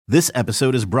This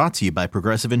episode is brought to you by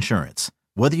Progressive Insurance.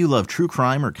 Whether you love true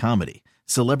crime or comedy,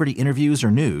 celebrity interviews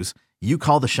or news, you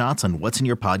call the shots on what's in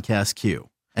your podcast queue.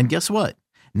 And guess what?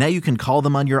 Now you can call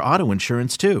them on your auto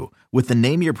insurance too with the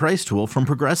Name Your Price tool from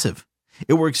Progressive.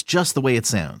 It works just the way it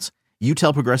sounds. You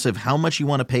tell Progressive how much you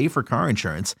want to pay for car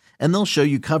insurance, and they'll show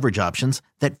you coverage options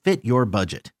that fit your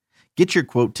budget. Get your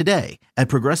quote today at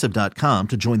Progressive.com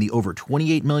to join the over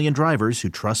 28 million drivers who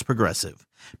trust Progressive.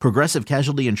 Progressive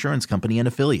Casualty Insurance Company and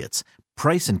Affiliates.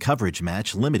 Price and coverage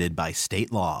match limited by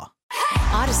state law.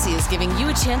 Odyssey is giving you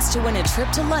a chance to win a trip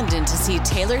to London to see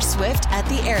Taylor Swift at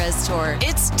the Eras Tour.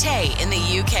 It's Tay in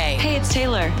the UK. Hey, it's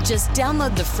Taylor. Just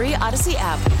download the free Odyssey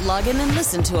app, log in and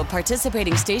listen to a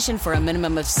participating station for a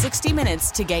minimum of 60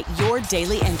 minutes to get your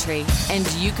daily entry. And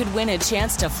you could win a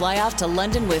chance to fly off to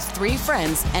London with 3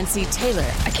 friends and see Taylor.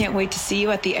 I can't wait to see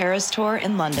you at the Eras Tour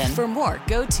in London. For more,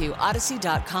 go to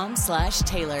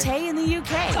odyssey.com/Taylor. Tay in the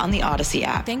UK. It's on the Odyssey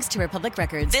app. Thanks to Republic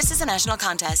Records. This is a national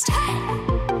contest.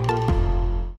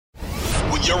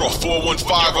 When you're a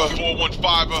 415er,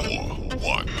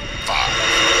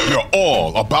 you're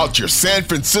all about your San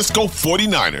Francisco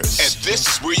 49ers. And this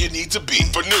is where you need to be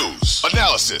for news,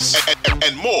 analysis,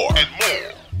 and more.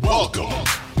 Welcome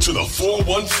to the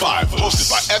 415ers, hosted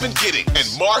by Evan Gidding and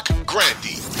Mark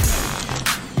Grandy.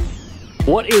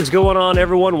 What is going on,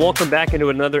 everyone? Welcome back into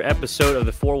another episode of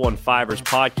the 415ers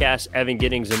podcast. Evan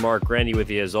Giddings and Mark Grandy with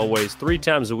you as always, 3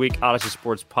 times a week, Odyssey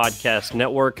Sports Podcast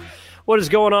Network. What is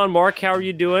going on, Mark? How are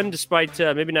you doing, despite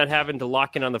maybe not having to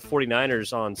lock in on the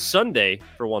 49ers on Sunday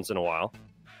for once in a while?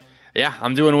 Yeah,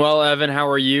 I'm doing well, Evan. How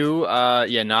are you?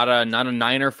 Not a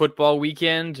Niner football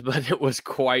weekend, but it was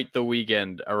quite the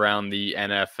weekend around the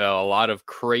NFL. A lot of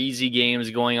crazy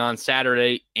games going on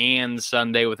Saturday and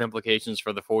Sunday with implications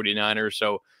for the 49ers.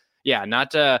 So, yeah,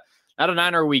 not a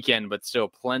Niner weekend, but still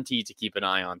plenty to keep an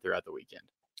eye on throughout the weekend.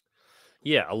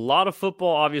 Yeah, a lot of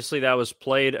football, obviously, that was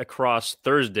played across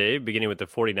Thursday, beginning with the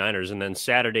 49ers, and then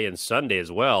Saturday and Sunday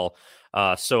as well.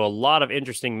 So a lot of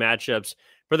interesting matchups.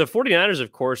 For the 49ers,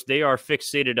 of course, they are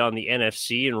fixated on the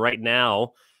NFC, and right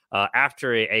now,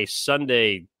 after a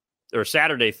Sunday or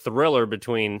Saturday thriller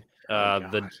between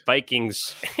the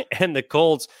Vikings and the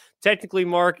Colts, technically,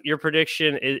 Mark, your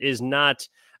prediction is not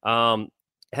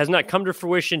has not come to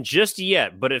fruition just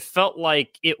yet, but it felt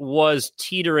like it was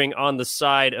teetering on the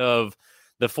side of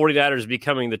the 49ers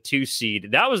becoming the 2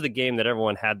 seed. That was the game that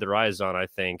everyone had their eyes on, I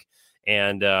think.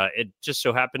 And it just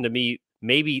so happened to me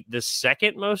maybe the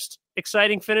second most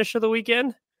exciting finish of the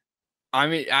weekend. I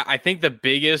mean, I think the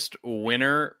biggest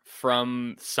winner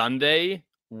from Sunday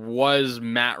was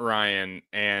Matt Ryan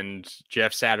and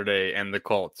Jeff Saturday and the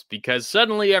Colts, because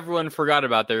suddenly everyone forgot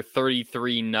about their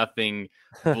 33-0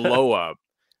 blow up.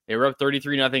 They were up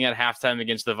 33-0 at halftime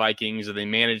against the Vikings, and they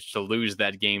managed to lose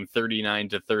that game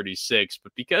 39-36.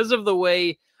 But because of the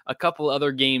way a couple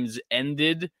other games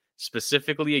ended,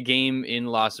 specifically a game in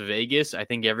Las Vegas, I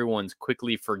think everyone's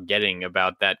quickly forgetting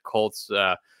about that Colts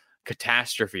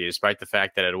catastrophe, despite the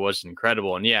fact that it was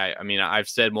incredible. And yeah, I mean, I've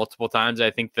said multiple times,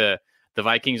 I think the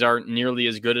Vikings aren't nearly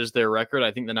as good as their record.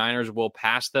 I think the Niners will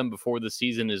pass them before the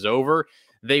season is over.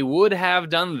 They would have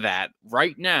done that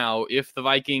right now if the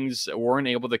Vikings weren't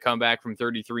able to come back from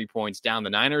 33 points down.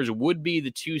 The Niners would be the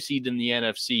 2 seed in the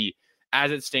NFC as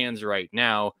it stands right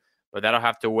now, but that'll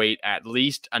have to wait at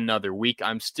least another week.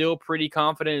 I'm still pretty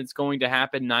confident it's going to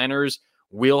happen. Niners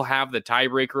will have the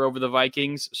tiebreaker over the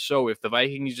Vikings, so if the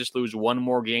Vikings just lose one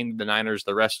more game than the Niners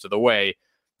the rest of the way,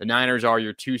 the Niners are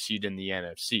your 2 seed in the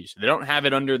NFC. So they don't have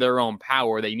it under their own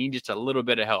power. They need just a little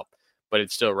bit of help, but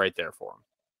it's still right there for them.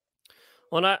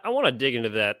 Well, and I want to dig into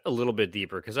that a little bit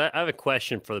deeper, because I have a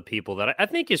question for the people that I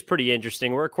think is pretty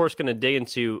interesting. We're, of course, going to dig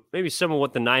into maybe some of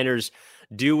what the Niners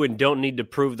do and don't need to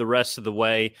prove the rest of the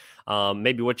way.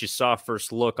 Maybe what you saw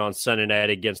first look on Sunday night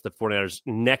against the 49ers'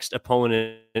 next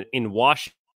opponent in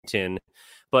Washington.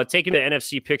 But taking the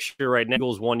NFC picture right now,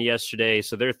 Eagles won yesterday,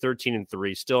 so they're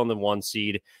 13-3, still in the 1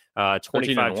 seed,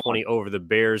 25-20 over the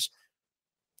Bears.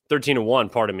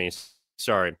 13-1, pardon me.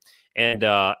 Sorry. And,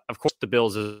 of course, the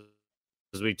Bills,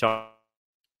 as we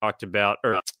talked about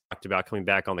coming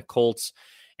back on the Colts.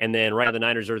 And then right now the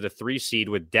Niners are the 3 seed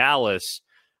with Dallas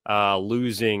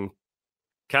losing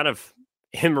kind of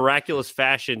in miraculous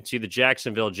fashion to the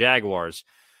Jacksonville Jaguars.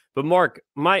 But Mark,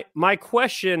 my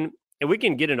question, and we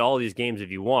can get into all these games if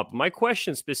you want, but my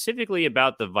question specifically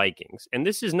about the Vikings, and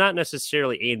this is not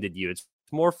necessarily aimed at you, it's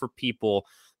more for people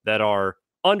that are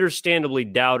understandably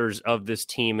doubters of this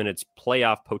team and its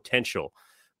playoff potential.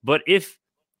 But if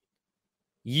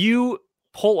you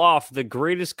pull off the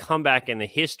greatest comeback in the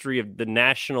history of the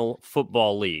National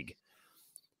Football League,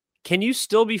 can you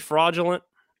still be fraudulent?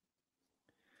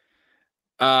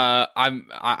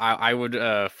 I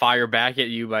would fire back at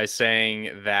you by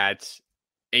saying that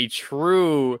a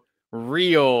true,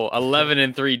 real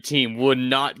 11-3 team would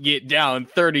not get down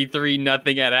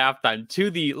 33-0 at halftime to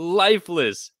the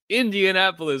lifeless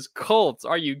Indianapolis Colts.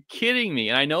 Are you kidding me?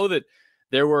 And I know that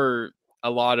there were a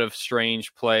lot of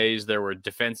strange plays. There were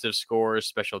defensive scores,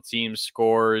 special teams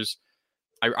scores.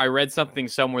 I read something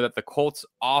somewhere that the Colts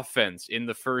offense in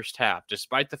the first half,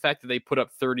 despite the fact that they put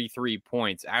up 33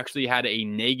 points, actually had a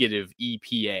negative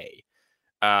EPA.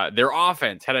 Their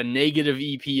offense had a negative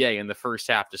EPA in the first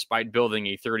half, despite building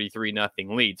a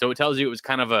 33-0 lead. So it tells you it was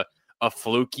kind of a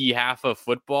fluky half of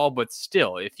football, but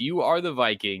still, if you are the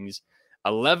Vikings,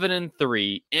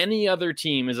 11-3, any other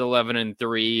team is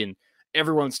 11-3, and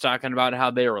everyone's talking about how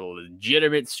they are a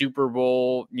legitimate Super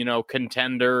Bowl,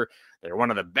 contender. They're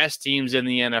one of the best teams in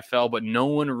the NFL, but no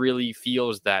one really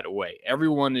feels that way.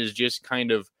 Everyone is just kind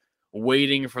of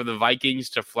waiting for the Vikings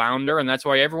to flounder, and that's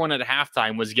why everyone at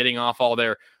halftime was getting off all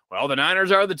their, well, the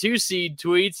Niners are the 2 seed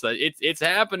tweets. It's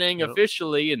happening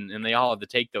officially, and they all had to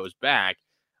take those back.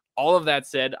 All of that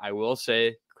said, I will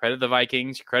say, credit the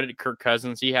Vikings, credit Kirk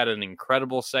Cousins. He had an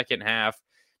incredible second half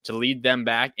to lead them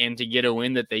back and to get a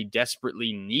win that they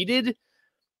desperately needed.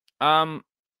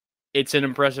 It's an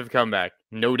impressive comeback,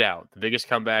 no doubt. The biggest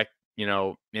comeback, in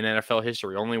NFL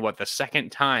history. Only the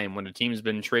second time when a team's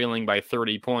been trailing by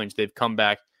 30 points, they've come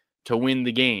back to win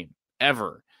the game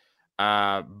ever.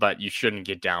 But you shouldn't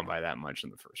get down by that much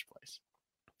in the first place.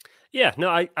 Yeah, no,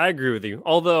 I agree with you.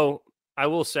 Although I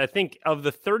will say, I think of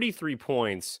the 33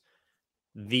 points,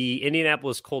 the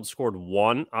Indianapolis Colts scored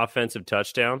 1 offensive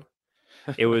touchdown.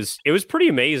 It was pretty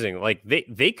amazing. Like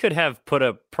they could have put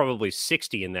up probably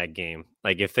 60 in that game.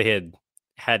 Like if they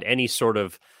had any sort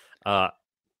of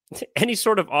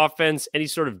offense, any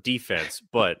sort of defense.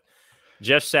 But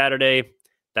Jeff Saturday,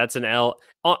 that's an L.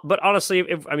 But honestly,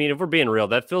 if we're being real,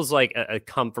 that feels like a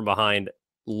come from behind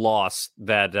loss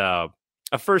that a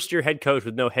first year head coach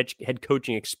with no head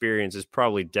coaching experience is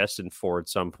probably destined for at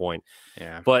some point.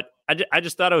 Yeah. But I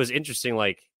just thought it was interesting.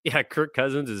 Like, yeah, Kirk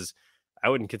Cousins is. I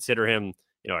wouldn't consider him,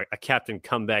 a captain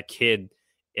comeback kid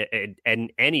in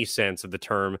any sense of the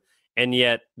term. And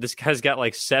yet this guy's got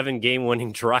like 7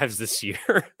 game-winning drives this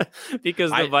year because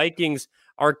the Vikings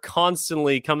are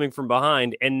constantly coming from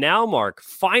behind. And now, Mark,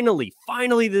 finally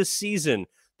this season,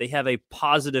 they have a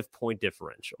positive point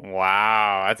differential.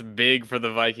 Wow, that's big for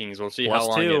the Vikings. We'll see how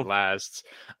long it lasts.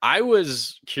 I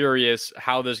was curious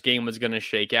how this game was going to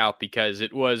shake out because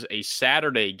it was a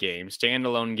Saturday game,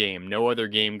 standalone game, no other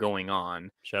game going on.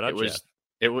 Shut up, Jeff.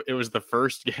 It was the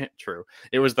first game. True.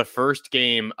 It was the first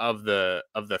game of the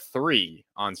 3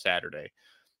 on Saturday.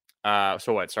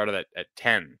 So what? Started at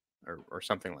 10 or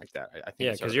something like that. I think.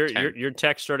 Yeah, because your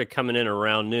text started coming in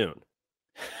around noon.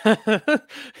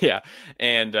 Yeah,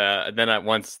 and then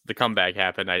once the comeback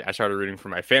happened, I started rooting for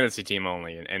my fantasy team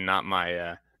only, and not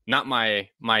my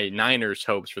Niners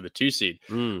hopes for the 2 seed.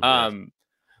 Yes.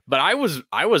 But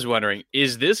I was wondering,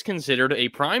 is this considered a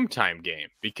primetime game?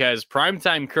 Because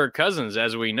primetime Kirk Cousins,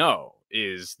 as we know,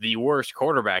 is the worst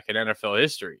quarterback in NFL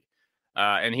history,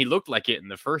 and he looked like it in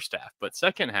the first half, but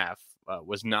second half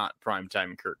was not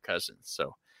primetime Kirk Cousins.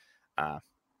 So.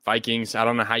 Vikings, I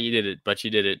don't know how you did it, but you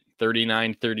did it.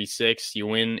 39-36. You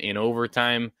win in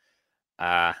overtime.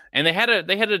 And they had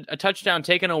a touchdown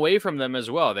taken away from them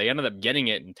as well. They ended up getting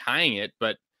it and tying it,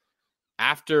 but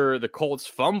after the Colts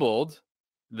fumbled,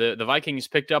 the Vikings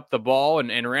picked up the ball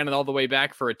and ran it all the way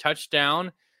back for a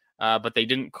touchdown, but they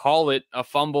didn't call it a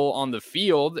fumble on the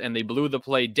field, and they blew the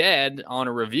play dead. On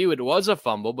a review, it was a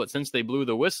fumble, but since they blew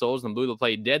the whistles and blew the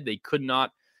play dead, they could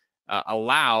not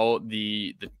allow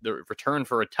the return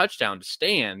for a touchdown to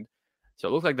stand. So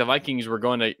it looked like the Vikings were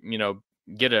going to,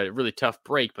 get a really tough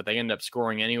break, but they ended up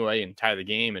scoring anyway and tie the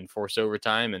game and force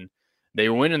overtime, and they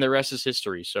win, and the rest is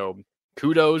history. So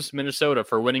kudos, Minnesota,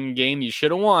 for winning a game you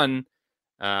should have won.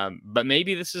 But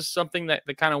maybe this is something that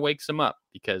kind of wakes them up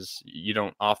because you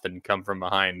don't often come from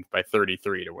behind by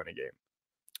 33 to win a game.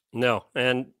 No,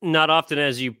 and not often,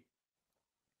 as you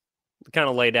kind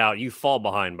of laid out, you fall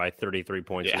behind by 33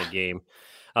 points in a game.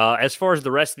 As far as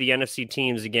the rest of the NFC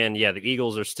teams, again, the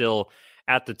Eagles are still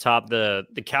at the top. The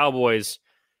Cowboys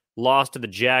lost to the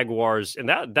Jaguars, and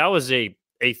that was a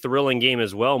thrilling game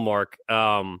as well, Mark.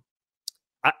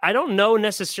 I don't know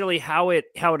necessarily how it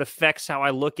affects how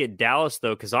I look at Dallas,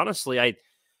 though, because honestly, I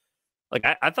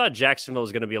thought Jacksonville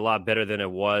was going to be a lot better than it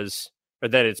was, or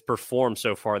that it's performed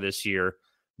so far this year.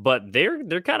 But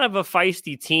they're kind of a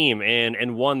feisty team,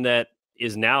 and one that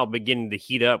is now beginning to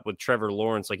heat up with Trevor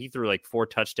Lawrence. Like, he threw 4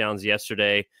 touchdowns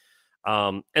yesterday.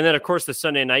 And then, of course, the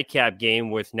Sunday nightcap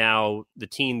game with now the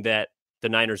team that the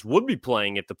Niners would be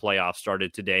playing if the playoffs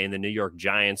started today, and the New York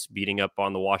Giants beating up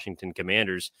on the Washington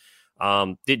Commanders.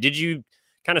 Did you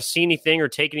kind of see anything or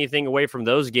take anything away from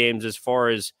those games as far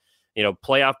as,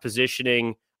 playoff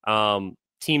positioning,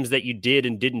 teams that you did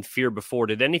and didn't fear before?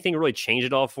 Did anything really change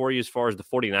at all for you as far as the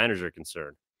 49ers are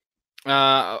concerned?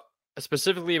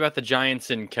 Specifically about the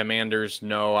Giants and Commanders,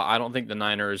 no, I don't think the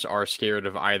Niners are scared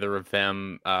of either of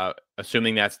them,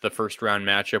 assuming that's the first round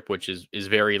matchup, which is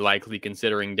very likely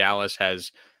considering Dallas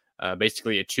has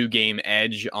basically a 2-game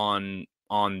edge on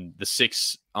the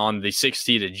six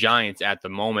seeded Giants at the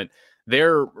moment.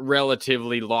 They're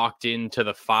relatively locked into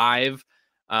the 5,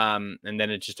 and then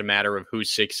it's just a matter of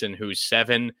who's 6 and who's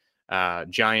 7.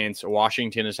 Giants,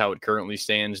 Washington is how it currently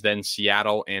stands, then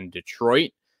Seattle and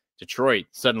Detroit. Detroit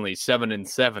suddenly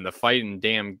 7-7. The fighting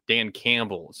damn Dan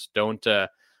Campbells. Don't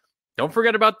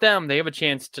forget about them. They have a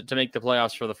chance to make the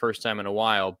playoffs for the first time in a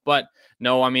while. But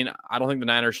no, I mean, I don't think the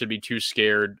Niners should be too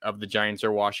scared of the Giants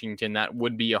or Washington. That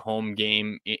would be a home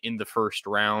game in the first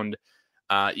round.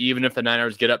 Even if the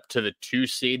Niners get up to the 2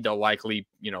 seed, they'll likely,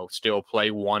 still play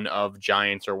one of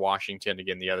Giants or Washington.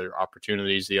 Again, the other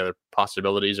opportunities, the other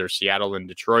possibilities are Seattle and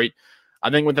Detroit. I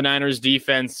think with the Niners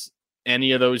defense,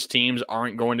 any of those teams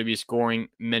aren't going to be scoring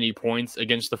many points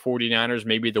against the 49ers.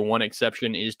 Maybe the one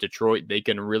exception is Detroit. They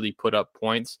can really put up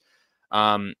points.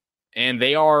 And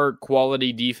they are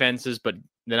quality defenses, but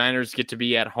the Niners get to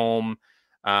be at home.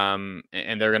 And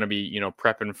they're going to be,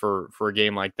 prepping for a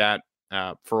game like that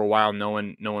for a while,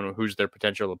 knowing who's their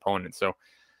potential opponent. So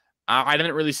I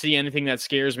didn't really see anything that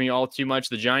scares me all too much.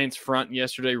 The Giants front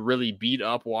yesterday really beat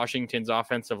up Washington's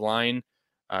offensive line.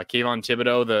 Kayvon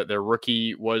Thibodeau, the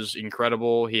rookie, was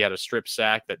incredible. He had a strip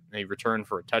sack that he returned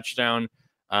for a touchdown.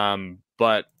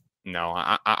 But no,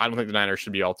 I don't think the Niners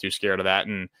should be all too scared of that.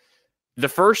 And the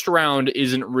first round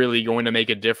isn't really going to make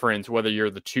a difference whether you're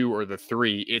the 2 or the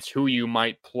 3. It's who you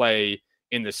might play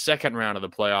in the second round of the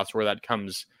playoffs where that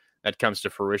comes to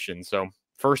fruition. So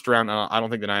first round, I don't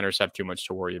think the Niners have too much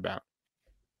to worry about.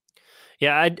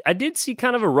 Yeah, I did see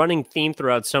kind of a running theme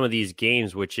throughout some of these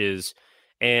games, which is,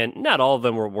 and not all of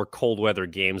them were cold weather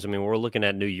games. I mean, we're looking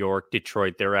at New York,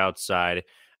 Detroit, they're outside.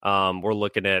 We're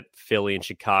looking at Philly and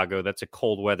Chicago. That's a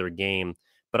cold weather game.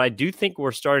 But I do think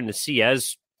we're starting to see,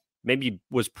 as maybe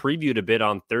was previewed a bit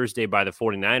on Thursday by the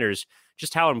 49ers,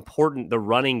 just how important the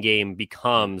running game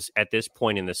becomes at this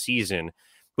point in the season,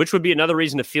 which would be another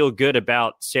reason to feel good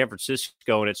about San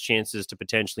Francisco and its chances to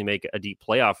potentially make a deep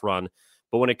playoff run.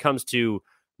 But when it comes to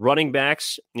running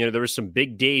backs, there were some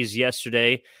big days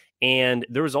yesterday. And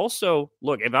there was also,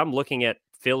 look, if I'm looking at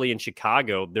Philly and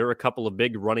Chicago, there are a couple of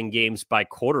big running games by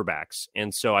quarterbacks.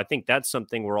 And so I think that's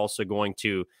something we're also going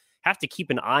to have to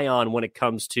keep an eye on when it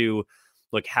comes to,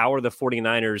 look, how are the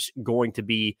 49ers going to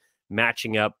be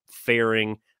matching up,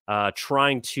 faring,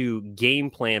 trying to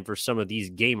game plan for some of these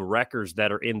game wreckers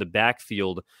that are in the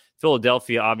backfield.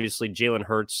 Philadelphia, obviously, Jalen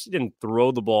Hurts didn't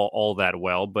throw the ball all that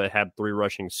well, but had 3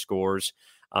 rushing scores.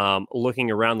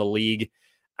 Looking around the league,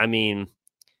 I mean,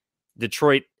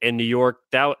 Detroit and New York,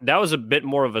 that was a bit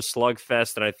more of a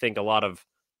slugfest than I think a lot of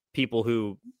people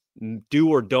who do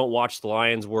or don't watch the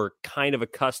Lions were kind of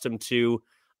accustomed to.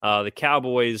 The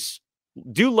Cowboys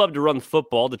do love to run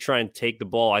football, to try and take the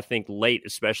ball, I think, late,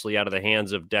 especially out of the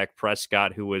hands of Dak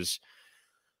Prescott, who was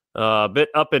a bit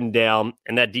up and down.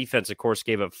 And that defense, of course,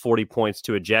 gave up 40 points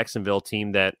to a Jacksonville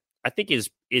team that I think is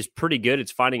pretty good.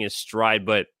 It's finding its stride,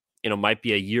 but might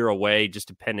be a year away, just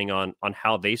depending on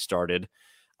how they started.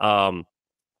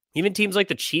 Even teams like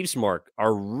the Chiefs, Mark,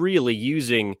 are really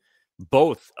using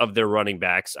both of their running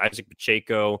backs, Isaac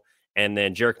Pacheco, and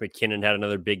then Jerick McKinnon had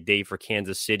another big day for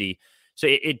Kansas City. So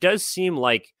it does seem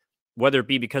like, whether it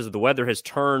be because of the weather has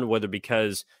turned, whether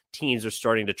because teams are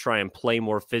starting to try and play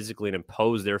more physically and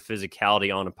impose their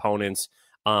physicality on opponents,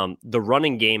 the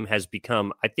running game has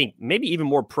become, I think, maybe even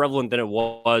more prevalent than it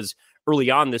was early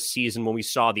on this season when we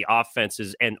saw the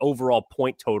offenses and overall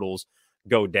point totals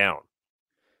go down.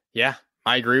 Yeah,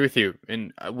 I agree with you.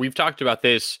 And we've talked about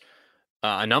this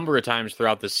a number of times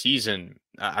throughout the season.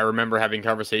 I remember having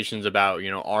conversations about,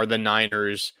 are the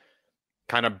Niners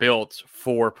kind of built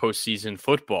for postseason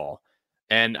football?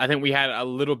 And I think we had a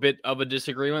little bit of a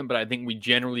disagreement, but I think we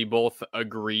generally both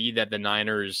agree that the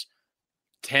Niners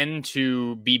tend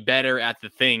to be better at the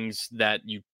things that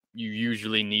you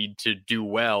usually need to do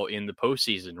well in the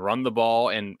postseason: run the ball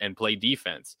and play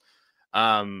defense.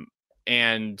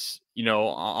 And,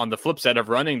 on the flip side of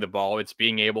running the ball, it's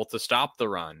being able to stop the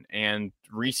run. And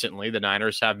recently, the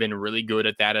Niners have been really good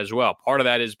at that as well. Part of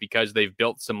that is because they've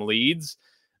built some leads.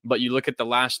 But you look at the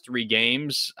last 3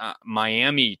 games,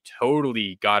 Miami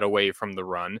totally got away from the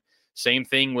run. Same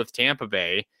thing with Tampa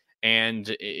Bay. And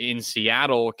in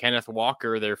Seattle, Kenneth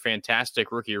Walker, their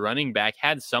fantastic rookie running back,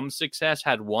 had some success,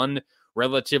 had one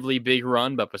relatively big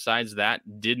run, but besides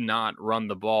that, did not run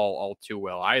the ball all too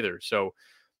well either. So,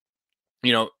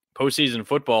 postseason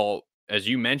football, as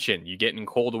you mentioned, you get in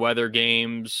cold weather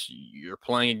games, you're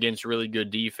playing against really good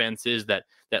defenses that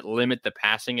limit the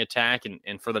passing attack.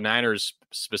 And for the Niners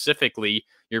specifically,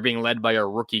 you're being led by a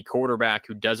rookie quarterback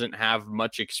who doesn't have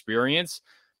much experience.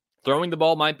 Throwing the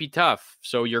ball might be tough.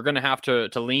 So you're going to have to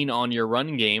lean on your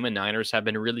run game, and Niners have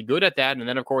been really good at that. And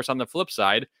then, of course, on the flip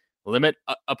side, limit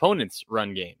opponents'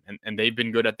 run game. And they've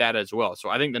been good at that as well. So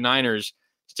I think the Niners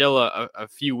still a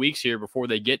few weeks here before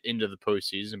they get into the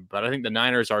postseason, but I think the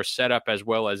Niners are set up as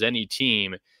well as any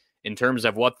team in terms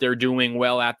of what they're doing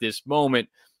well at this moment,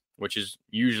 which is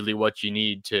usually what you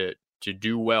need to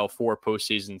do well for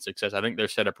postseason success. I think they're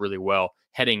set up really well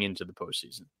heading into the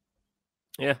postseason.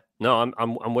 Yeah, no,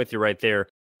 I'm with you right there.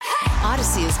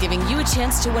 Odyssey is giving you a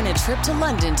chance to win a trip to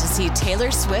London to see Taylor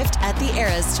Swift at the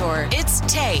Eras Tour. It's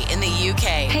Tay in the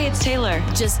UK. Hey, it's Taylor.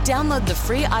 Just download the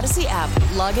free Odyssey app,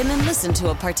 log in and listen to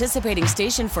a participating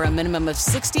station for a minimum of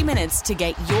 60 minutes to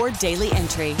get your daily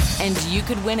entry. And you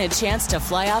could win a chance to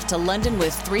fly off to London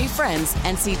with 3 friends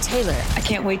and see Taylor. I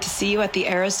can't wait to see you at the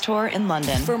Eras Tour in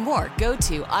London. For more, go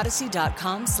to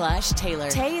odyssey.com/Taylor.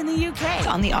 Tay in the UK. It's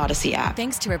on the Odyssey app.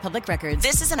 Thanks to Republic Records.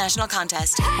 This is a national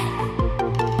contest.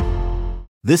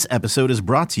 This episode is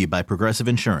brought to you by Progressive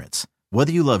Insurance.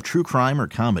 Whether you love true crime or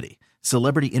comedy,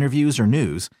 celebrity interviews or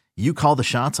news, you call the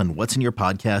shots on what's in your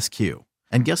podcast queue.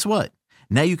 And guess what?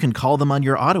 Now you can call them on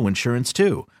your auto insurance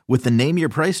too with the Name Your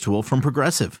Price tool from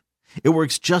Progressive. It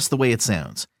works just the way it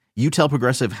sounds. You tell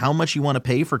Progressive how much you want to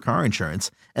pay for car insurance,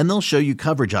 and they'll show you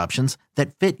coverage options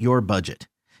that fit your budget.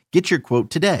 Get your quote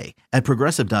today at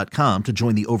Progressive.com to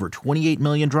join the over 28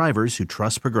 million drivers who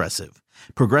trust Progressive.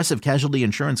 Progressive Casualty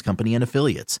Insurance Company and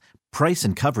Affiliates. Price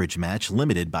and coverage match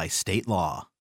limited by state law.